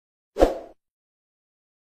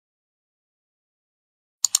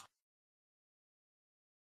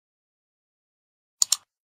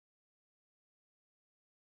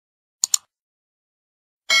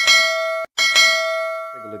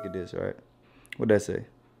look at this, right? What'd that say?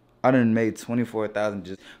 I done made 24,000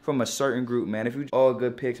 just from a certain group, man. If you all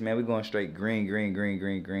good picks, man, we going straight green, green, green,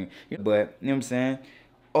 green, green. But, you know what I'm saying?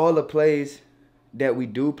 All the plays that we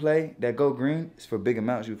do play that go green is for big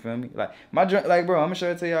amounts, you feel me? Like, bro, I'm gonna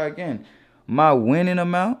show it to y'all again. My winning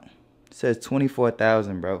amount says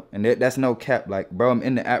 24,000, bro. And that's no cap. Like, bro, I'm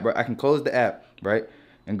in the app, bro. I can close the app, right?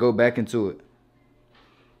 And go back into it.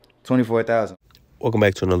 24,000. Welcome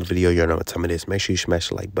back to another video. You all know what time it is. Make sure you smash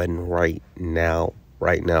the like button right now.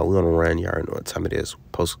 Right now, we're gonna run. You already know what time it is.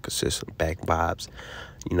 Post consistent back vibes.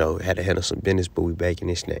 You know, had to handle some business, but we back in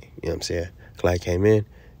this thing. You know what I'm saying? Clyde came in.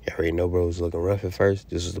 You already know bro was looking rough at first.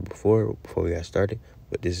 This was the before we got started.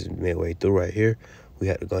 But this is midway through right here. We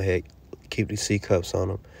had to go ahead, keep the C cups on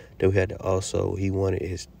him. Then we had to also, he wanted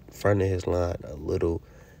his front of his line a little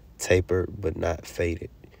tapered, but not faded,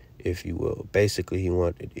 if you will. Basically, he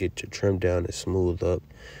wanted it to trim down and smooth up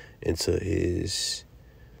into his,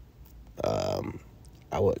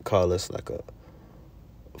 I would call this like a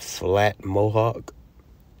flat mohawk.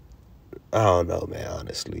 I don't know, man,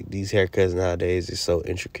 honestly. These haircuts nowadays is so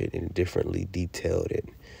intricate and differently detailed.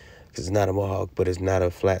 Because it's not a mohawk, but it's not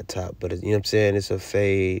a flat top. But, you know what I'm saying? It's a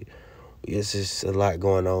fade. It's just a lot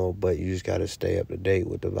going on, but you just got to stay up to date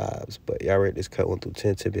with the vibes. But y'all rate this cut 1 through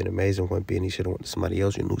 10. 10 being amazing, 1 being he should have went to somebody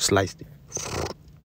else. You knew sliced it.